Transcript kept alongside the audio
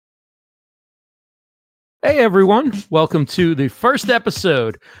Hey everyone, welcome to the first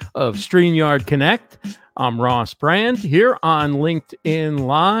episode of StreamYard Connect. I'm Ross Brand here on LinkedIn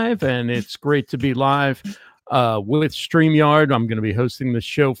Live, and it's great to be live with StreamYard. I'm going to be hosting the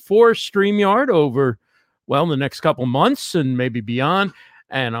show for StreamYard over, the next couple months and maybe beyond,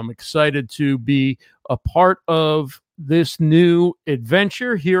 and I'm excited to be a part of this new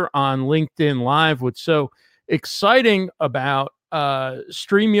adventure here on LinkedIn Live. What's so exciting about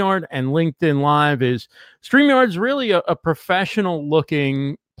StreamYard and LinkedIn Live is StreamYard is really a professional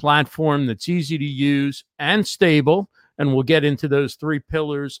looking platform that's easy to use and stable. And we'll get into those three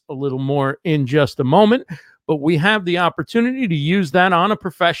pillars a little more in just a moment. But we have the opportunity to use that on a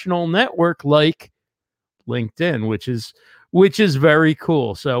professional network like LinkedIn, which is very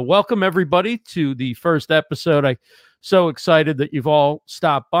cool. So welcome everybody to the first episode. I'm so excited that you've all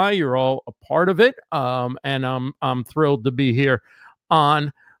stopped by. You're all a part of it. And I'm thrilled to be here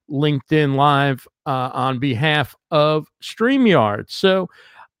on LinkedIn Live on behalf of StreamYard. So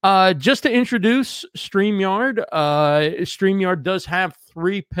just to introduce StreamYard, StreamYard does have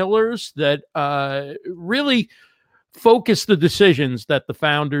three pillars that really focus the decisions that the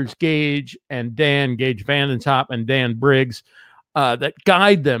founders, Gage Vandentop and Dan Briggs, that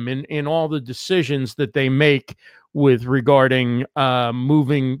guide them in all the decisions that they make with regarding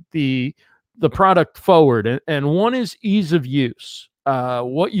moving the product forward. And one is ease of use.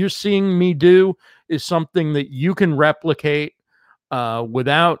 What you're seeing me do is something that you can replicate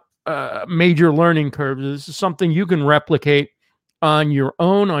without major learning curves. This is something you can replicate on your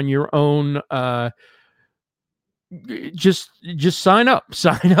own. Just sign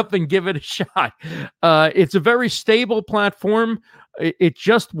up and give it a shot. It's a very stable platform. It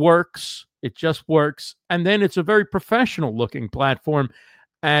just works. And then it's a very professional looking platform,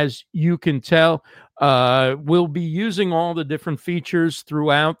 as you can tell. We'll be using all the different features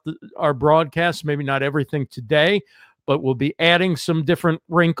throughout our broadcast, maybe not everything today, but we'll be adding some different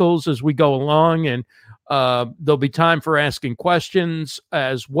wrinkles as we go along, and there'll be time for asking questions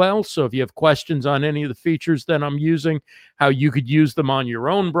as well. So if you have questions on any of the features that I'm using, how you could use them on your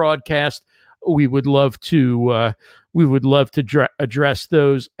own broadcast, we would love to address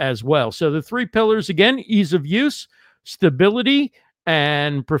those as well. So the three pillars, again: ease of use, stability,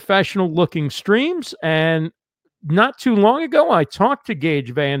 and professional looking streams. And not too long ago, I talked to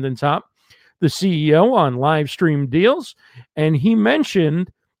Gage Vandentop, the CEO, on Live Stream Deals, and he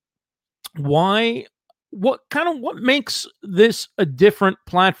mentioned what makes this a different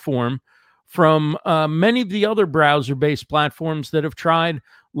platform from many of the other browser-based platforms that have tried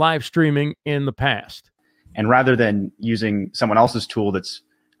live streaming in the past. And rather than using someone else's tool that's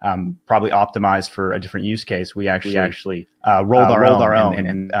probably optimized for a different use case, we actually rolled our own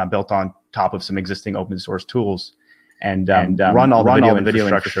and built on top of some existing open source tools and run all the video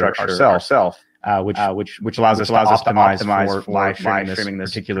infrastructure ourselves. Which allows us to optimize for live streaming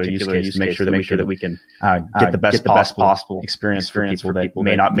this particular use case, to make sure that we can get the best possible experience for people that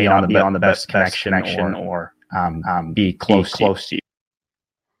may not be on the best connection or be close to you.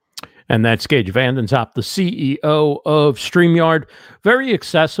 And that's Gage Vandentop, the CEO of StreamYard. Very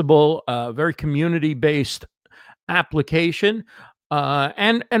accessible, very community-based application.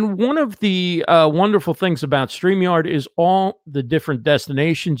 And one of the wonderful things about StreamYard is all the different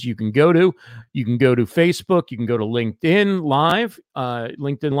destinations you can go to. You can go to Facebook. You can go to LinkedIn Live.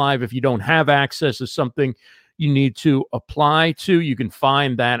 LinkedIn Live, if you don't have access, is something you need to apply to. You can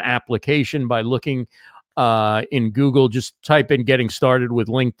find that application by looking in Google. Just type in "getting started with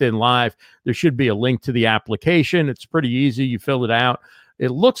LinkedIn Live." There should be a link to the application. It's pretty easy. You fill it out. It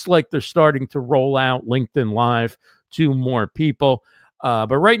looks like they're starting to roll out LinkedIn Live to more people.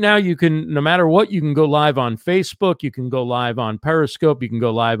 But right now, you can, no matter what, you can go live on Facebook. You can go live on Periscope. You can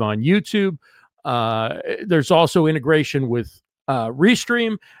go live on YouTube. There's also integration with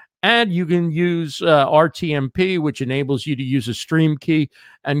Restream. And you can use RTMP, which enables you to use a stream key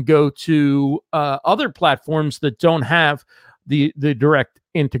and go to other platforms that don't have the direct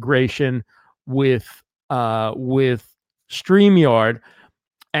integration with StreamYard.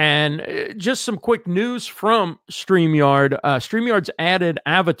 And just some quick news from StreamYard. StreamYard's added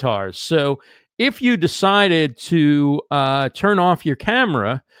avatars. So if you decided to turn off your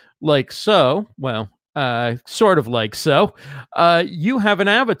camera like so, sort of like so, you have an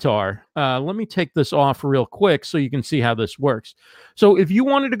avatar. Let me take this off real quick so you can see how this works. So if you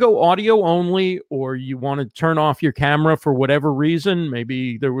wanted to go audio only, or you want to turn off your camera for whatever reason,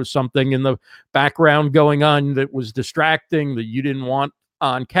 maybe there was something in the background going on that was distracting that you didn't want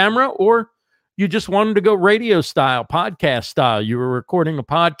on camera, or you just wanted to go radio style, podcast style, you were recording a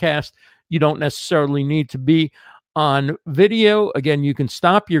podcast, you don't necessarily need to be on video. Again, you can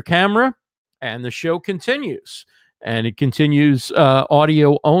stop your camera and the show continues. And it continues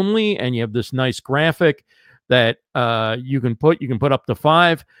audio only, and you have this nice graphic that you can put up to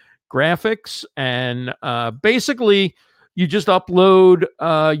 5 graphics, and basically you just upload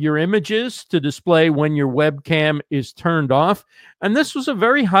your images to display when your webcam is turned off. And this was a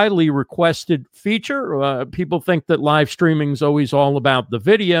very highly requested feature. People think that live streaming is always all about the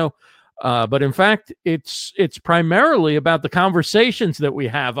video, but in fact, it's primarily about the conversations that we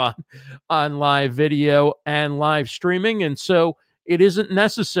have on live video and live streaming. And so it isn't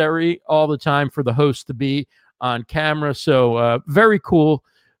necessary all the time for the host to be on camera. So very cool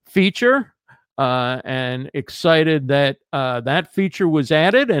feature, and excited that that feature was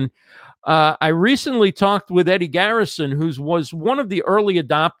added. And I recently talked with Eddie Garrison, who was one of the early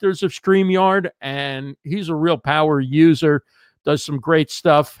adopters of StreamYard, and he's a real power user. Does some great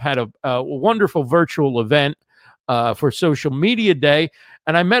stuff, had a wonderful virtual event for Social Media Day.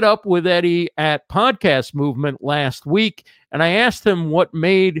 And I met up with Eddie at Podcast Movement last week, and I asked him what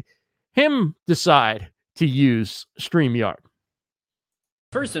made him decide to use StreamYard.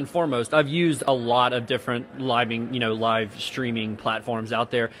 First and foremost, I've used a lot of different live streaming platforms out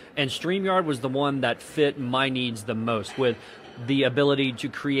there, and StreamYard was the one that fit my needs the most, with the ability to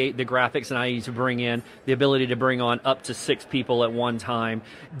create the graphics that I need to bring in, the ability to bring on up to 6 people at one time.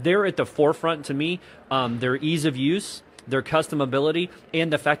 They're at the forefront to me. Their ease of use, their customability,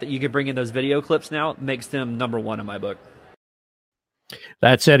 and the fact that you can bring in those video clips now makes them #1 in my book.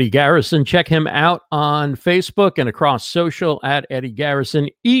 That's Eddie Garrison. Check him out on Facebook and across social at Eddie Garrison.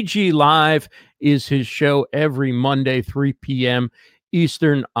 EG Live is his show every Monday, 3 p.m.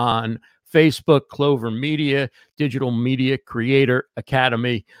 Eastern on Facebook. Clover Media, Digital Media Creator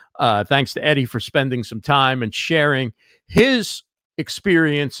Academy. Thanks to Eddie for spending some time and sharing his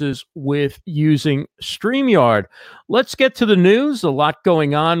experiences with using StreamYard. Let's get to the news. A lot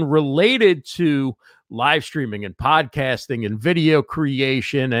going on related to live streaming and podcasting and video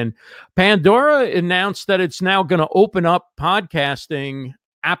creation. And Pandora announced that it's now going to open up podcasting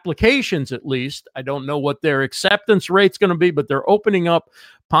applications, at least. I don't know what their acceptance rate's going to be, but they're opening up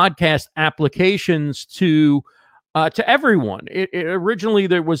podcast applications to everyone. Originally,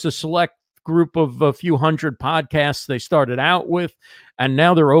 there was a select group of a few hundred podcasts they started out with, and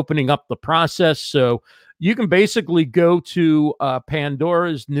now they're opening up the process. So you can basically go to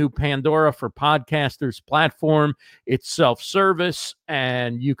Pandora's new Pandora for Podcasters platform. It's self-service,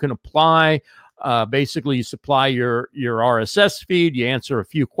 and you can apply. Basically, you supply your RSS feed, you answer a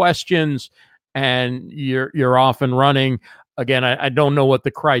few questions, and you're off and running. Again, I don't know what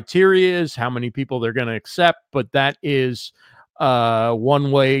the criteria is, how many people they're going to accept, but that is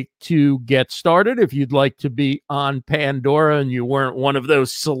one way to get started if you'd like to be on Pandora and you weren't one of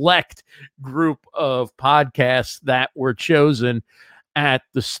those select group of podcasts that were chosen at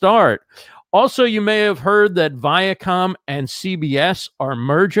the start. Also, you may have heard that Viacom and CBS are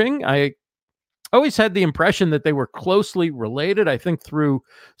merging. I always had the impression that they were closely related. I think through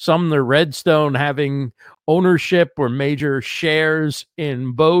Sumner Redstone having ownership or major shares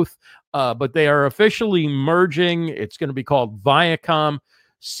in both. But they are officially merging. It's going to be called Viacom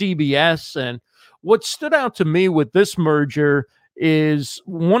CBS. And what stood out to me with this merger is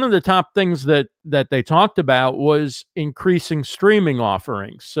one of the top things that they talked about was increasing streaming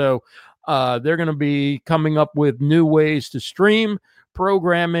offerings. So they're going to be coming up with new ways to stream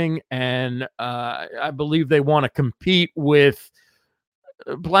programming, and I believe they want to compete with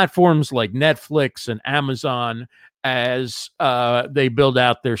platforms like Netflix and Amazon as they build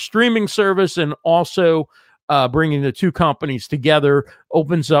out their streaming service. And also bringing the two companies together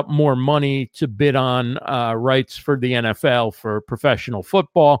opens up more money to bid on rights for the NFL for professional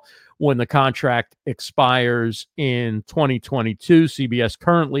football when the contract expires in 2022. CBS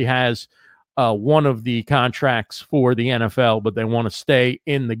currently has one of the contracts for the NFL, but they want to stay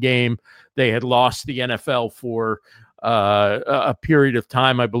in the game. They had lost the NFL for a period of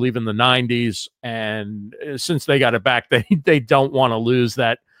time, I believe in the 90s. And since they got it back, they don't want to lose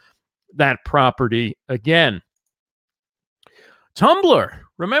that property again. Tumblr.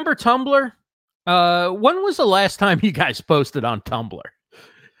 Remember Tumblr? When was the last time you guys posted on Tumblr?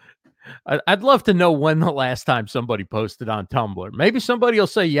 I'd love to know when the last time somebody posted on Tumblr. Maybe somebody will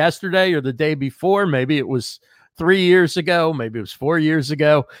say yesterday or the day before. Maybe it was 3 years ago. Maybe it was 4 years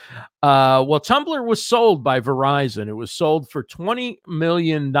ago. Well, Tumblr was sold by Verizon. It was sold for $20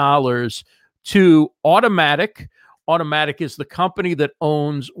 million to Automatic. Automatic is the company that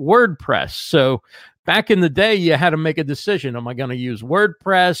owns WordPress. So back in the day, you had to make a decision. Am I going to use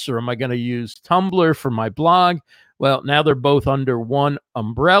WordPress or am I going to use Tumblr for my blog? Well, now they're both under one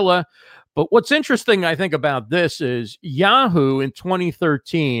umbrella. But what's interesting, I think, about this is Yahoo in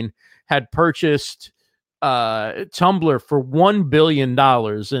 2013 had purchased Tumblr for $1 billion.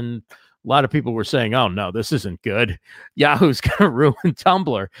 And a lot of people were saying, oh, no, this isn't good. Yahoo's going to ruin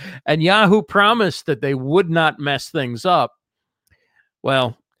Tumblr. And Yahoo promised that they would not mess things up.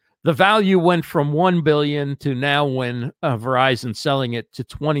 Well, the value went from 1 billion to now when Verizon selling it to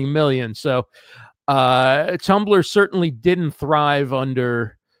 20 million. So Tumblr certainly didn't thrive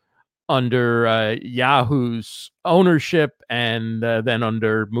under Yahoo's ownership, and then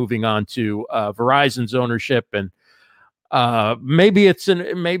under moving on to Verizon's ownership. And maybe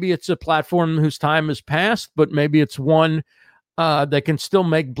it's a platform whose time has passed, but maybe it's one that can still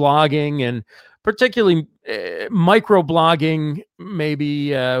make blogging, and particularly microblogging,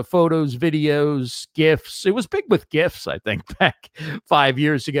 maybe photos, videos, GIFs. It was big with GIFs, I think, back 5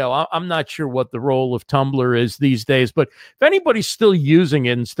 years ago. I'm not sure what the role of Tumblr is these days, but if anybody's still using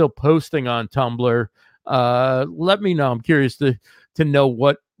it and still posting on Tumblr, let me know. I'm curious to know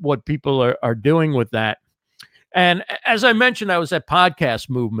what people are doing with that. And as I mentioned, I was at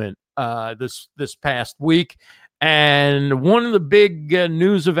Podcast Movement this past week. And one of the big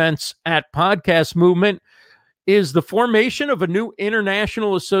news events at Podcast Movement is the formation of a new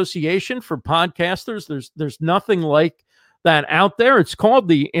international association for podcasters. There's nothing like that out there. It's called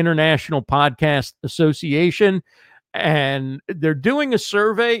the International Podcast Association, and they're doing a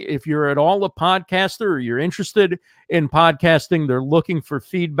survey. If you're at all a podcaster or you're interested in podcasting, they're looking for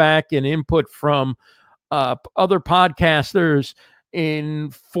feedback and input from other podcasters in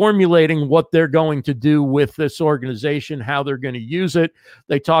formulating what they're going to do with this organization, how they're going to use it.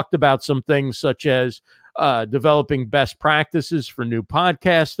 They talked about some things such as developing best practices for new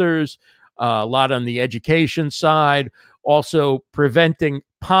podcasters, a lot on the education side, also preventing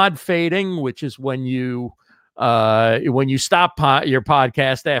pod fading, which is when you stop your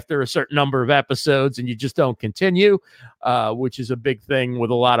podcast after a certain number of episodes and you just don't continue, which is a big thing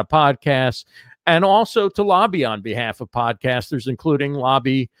with a lot of podcasts. And also to lobby on behalf of podcasters, including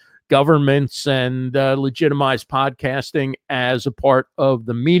lobby governments and legitimize podcasting as a part of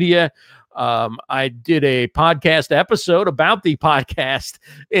the media. I did a podcast episode about the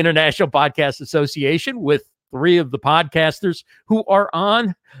International Podcast Association with 3 of the podcasters who are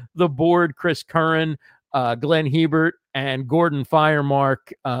on the board: Chris Curran, Glenn Hebert, and Gordon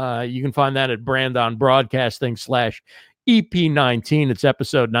Firemark. You can find that at Brandon Broadcasting /EP19. It's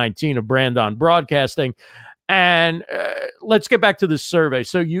episode 19 of Brand on Broadcasting. And let's get back to this survey.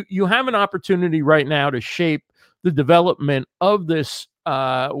 So you have an opportunity right now to shape the development of this,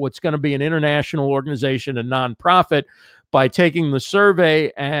 what's going to be an international organization, a nonprofit, by taking the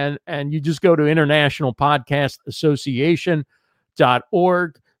survey, and you just go to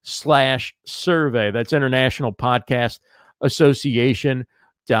internationalpodcastassociation.org/survey. That's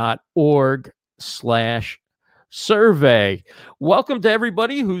internationalpodcastassociation.org/survey. Welcome to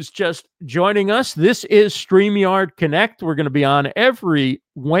everybody who's just joining us. This is StreamYard Connect. We're going to be on every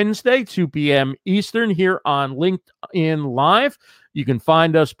Wednesday, 2 p.m. Eastern, here on LinkedIn Live. You can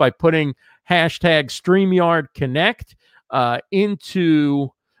find us by putting hashtag StreamYard Connect into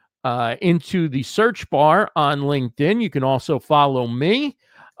the search bar on LinkedIn. You can also follow me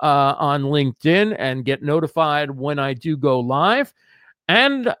on LinkedIn and get notified when I do go live.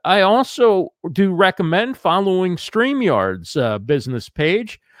 And I also do recommend following StreamYard's business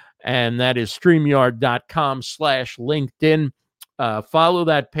page, and that is StreamYard.com/LinkedIn. Follow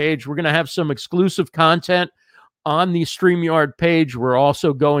that page. We're going to have some exclusive content on the StreamYard page. We're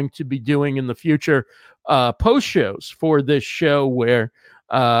also going to be doing in the future post shows for this show where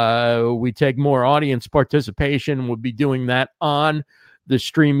we take more audience participation. We'll be doing that on the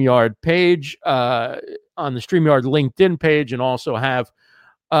StreamYard page, on the StreamYard LinkedIn page, and also have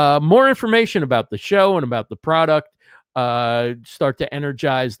more information about the show and about the product. Start to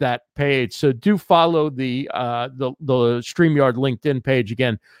energize that page. So do follow the StreamYard LinkedIn page.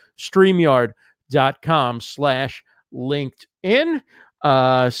 Again, StreamYard.com/LinkedIn.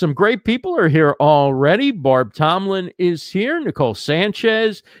 Some great people are here already. Barb Tomlin is here. Nicole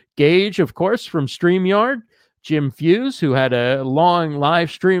Sanchez, Gage, of course, from StreamYard. Jim Fuse, who had a long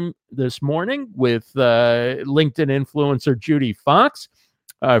live stream this morning with LinkedIn influencer Judy Fox.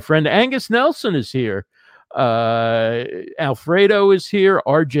 Friend Angus Nelson is here. Alfredo is here.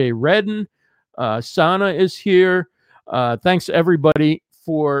 RJ Redden. Sana is here. Thanks, everybody,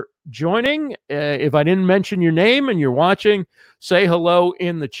 for joining. If I didn't mention your name and you're watching, say hello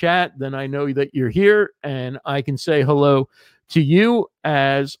in the chat. Then I know that you're here, and I can say hello to you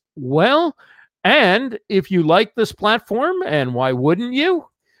as well. And if you like this platform, and why wouldn't you?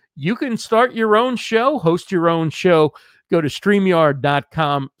 You can start your own show, host your own show. go to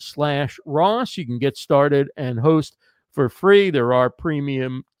StreamYard.com/Ross. You can get started and host for free. There are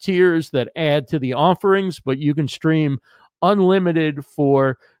premium tiers that add to the offerings, but you can stream unlimited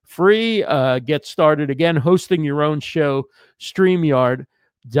for free. Get started again hosting your own show,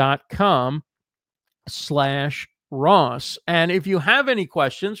 StreamYard.com/Ross. And if you have any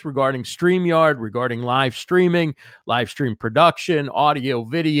questions regarding StreamYard, regarding live streaming, live stream production, audio,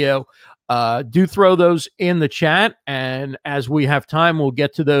 video, do throw those in the chat. And as we have time, we'll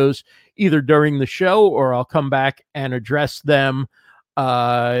get to those either during the show, or I'll come back and address them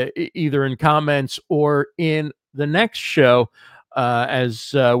either in comments or in the next show,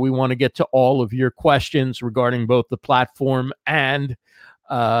 as we want to get to all of your questions regarding both the platform and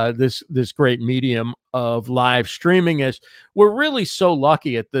this great medium of live streaming. As we're really so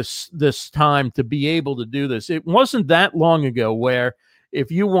lucky at this time to be able to do this. It wasn't that long ago where if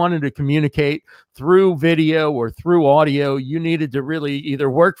you wanted to communicate through video or through audio, you needed to really either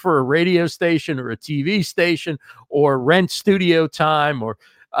work for a radio station or a TV station, or rent studio time, or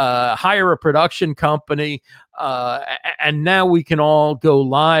hire a production company. And now we can all go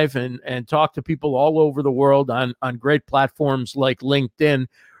live and talk to people all over the world on great platforms like LinkedIn,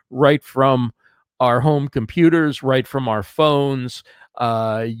 right from our home computers, right from our phones,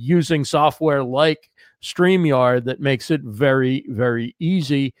 using software like StreamYard that makes it very, very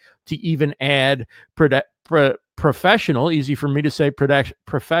easy to even add professional, easy for me to say,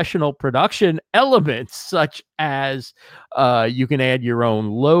 professional production elements, such as you can add your own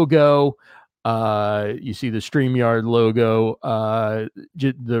logo. You see the StreamYard logo,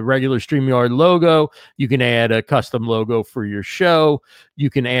 the regular StreamYard logo. You can add a custom logo for your show. You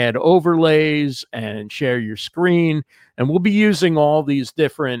can add overlays and share your screen. And we'll be using all these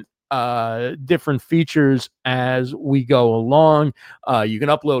different features as we go along. You can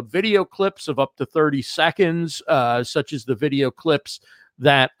upload video clips of up to 30 seconds, such as the video clips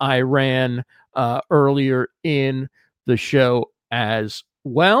that I ran earlier in the show as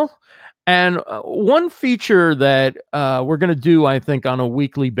well. And one feature that we're going to do, I think, on a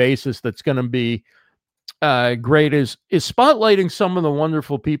weekly basis that's going to be great is spotlighting some of the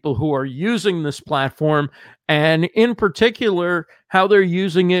wonderful people who are using this platform, and in particular how they're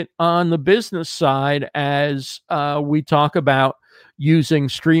using it on the business side, as we talk about using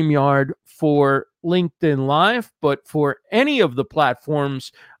StreamYard for LinkedIn Live, but for any of the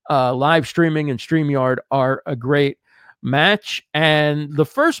platforms, live streaming and StreamYard are a great match. And the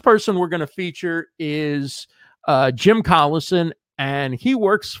first person we're going to feature is Jim Collison, and he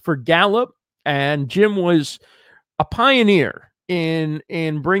works for Gallup. And Jim was a pioneer in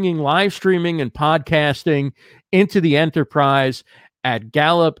bringing live streaming and podcasting into the enterprise at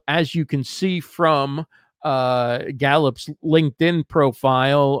Gallup, as you can see from Gallup's LinkedIn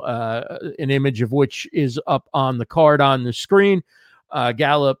profile, an image of which is up on the card on the screen.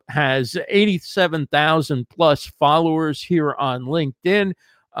 Gallup has 87,000 plus followers here on LinkedIn.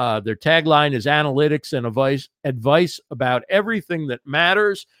 Their tagline is analytics and advice about everything that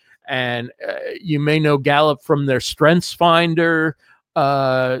matters. And you may know Gallup from their Strengths Finder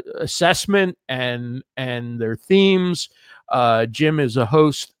assessment and their themes. Jim is a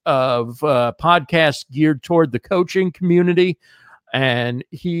host of podcasts geared toward the coaching community, and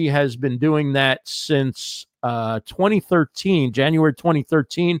he has been doing that since 2013, January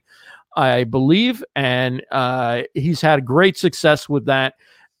 2013, I believe, and he's had great success with that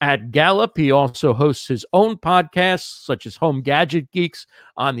at Gallup. He also hosts his own podcasts, such as Home Gadget Geeks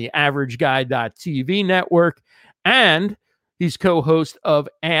on the AverageGuy.tv network, and he's co-host of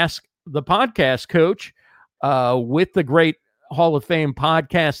Ask the Podcast Coach with the great Hall of Fame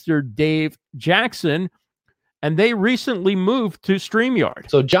podcaster Dave Jackson, and they recently moved to StreamYard.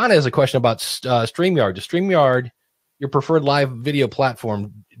 So John has a question about StreamYard. Is StreamYard your preferred live video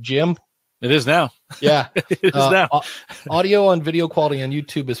platform, Jim? It is now. Yeah. It is now. Audio and video quality on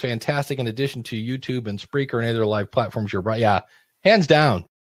YouTube is fantastic, in addition to YouTube and Spreaker and other live platforms. You're right. Yeah. Hands down.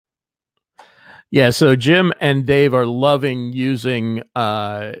 Yeah. So Jim and Dave are loving using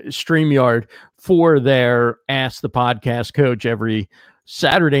StreamYard for their Ask the Podcast Coach every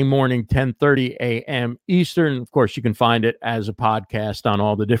Saturday morning, 10:30 a.m. Eastern. Of course, you can find it as a podcast on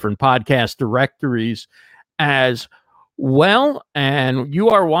all the different podcast directories as well. And you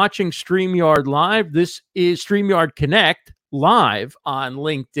are watching StreamYard Live. This is StreamYard Connect live on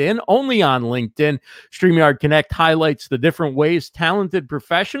LinkedIn, only on LinkedIn. StreamYard Connect highlights the different ways talented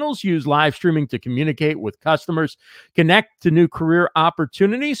professionals use live streaming to communicate with customers, connect to new career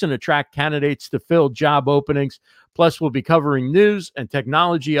opportunities, and attract candidates to fill job openings. Plus, we'll be covering news and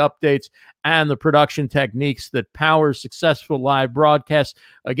technology updates and the production techniques that power successful live broadcasts.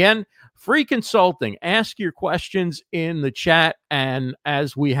 Again, free consulting. Ask your questions in the chat, and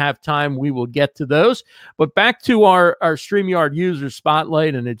as we have time, we will get to those. But back to our StreamYard user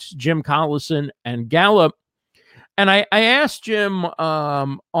spotlight, and it's Jim Collison and Gallup. And I asked Jim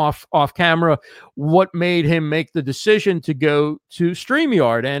off camera what made him make the decision to go to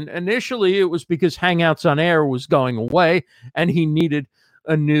StreamYard. And initially it was because Hangouts on Air was going away and he needed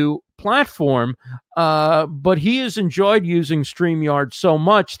a new platform. But he has enjoyed using StreamYard so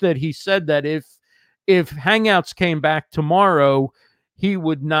much that he said that if Hangouts came back tomorrow, he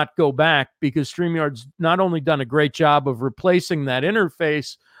would not go back, because StreamYard's not only done a great job of replacing that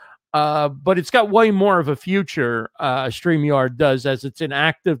interface, but it's got way more of a future, StreamYard does, as it's in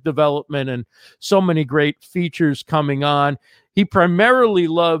active development and so many great features coming on. He primarily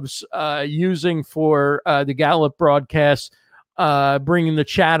loves using for the Gallup broadcasts, bringing the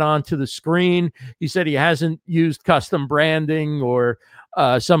chat onto the screen. He said he hasn't used custom branding or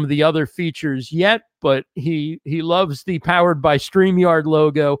some of the other features yet, but he loves the Powered by StreamYard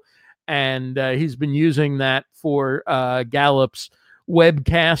logo, and he's been using that for Gallup's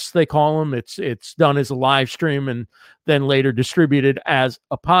webcasts, they call them. It's done as a live stream and then later distributed as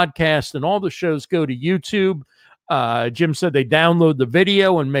a podcast, and all the shows go to YouTube. Jim said they download the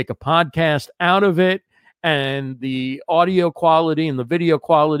video and make a podcast out of it, and the audio quality and the video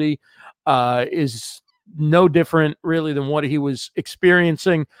quality is no different really than what he was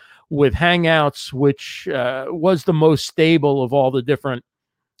experiencing with Hangouts, which was the most stable of all the different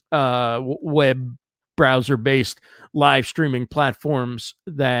web browser-based live streaming platforms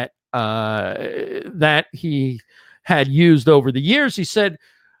that he had used over the years. He said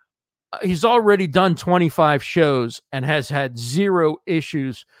he's already done 25 shows and has had 0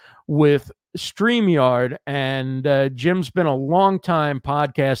 issues with StreamYard. And Jim's been a long-time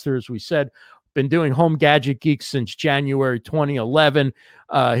podcaster, as we said, been doing Home Gadget Geeks since January 2011.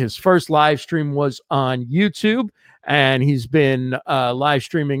 His first live stream was on YouTube, and he's been live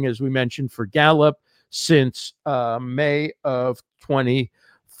streaming, as we mentioned, for Gallup since May of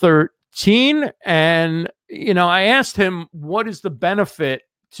 2013. And, I asked him, what is the benefit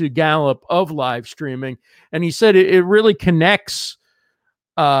to Gallup of live streaming? And he said it really connects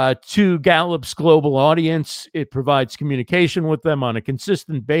to Gallup's global audience. It provides communication with them on a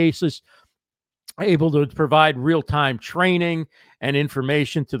consistent basis, able to provide real-time training and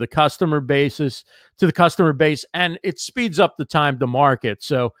information to the customer base, and it speeds up the time to market.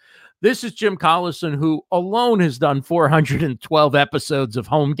 So this is Jim Collison, who alone has done 412 episodes of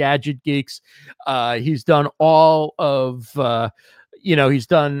Home Gadget Geeks. He's done all of, he's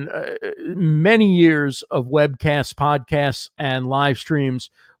done many years of webcasts, podcasts, and live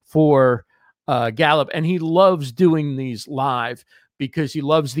streams for Gallup. And he loves doing these live because he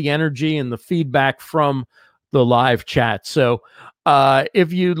loves the energy and the feedback from the live chat. So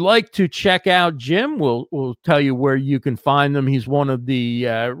if you'd like to check out Jim, we'll tell you where you can find them. He's one of the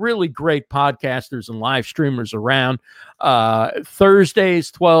really great podcasters and live streamers around.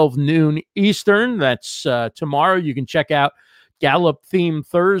 Thursdays, 12 noon Eastern. That's tomorrow. You can check out Gallup Theme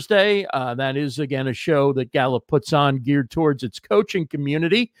Thursday. That is, again, a show that Gallup puts on geared towards its coaching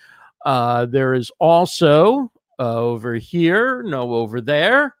community. There is also over here, no over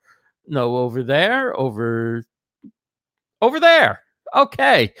there, no over there, over there.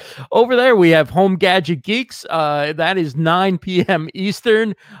 Okay. Over there, we have Home Gadget Geeks. That is 9 p.m.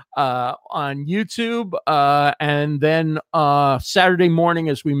 Eastern on YouTube. And then Saturday morning,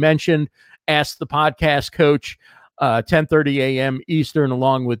 as we mentioned, Ask the Podcast Coach, 10:30 a.m. Eastern,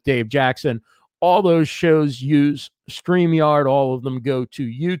 along with Dave Jackson. All those shows use StreamYard. All of them go to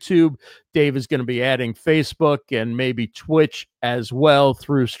YouTube. Dave is going to be adding Facebook and maybe Twitch as well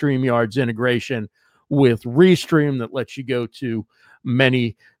through StreamYard's integration with Restream that lets you go to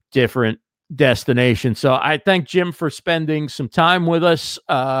many different destinations. So I thank Jim for spending some time with us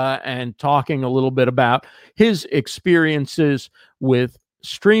and talking a little bit about his experiences with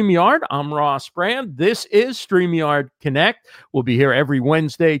StreamYard. I'm Ross Brand. This is StreamYard Connect. We'll be here every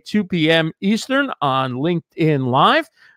Wednesday, 2 p.m. Eastern on LinkedIn Live.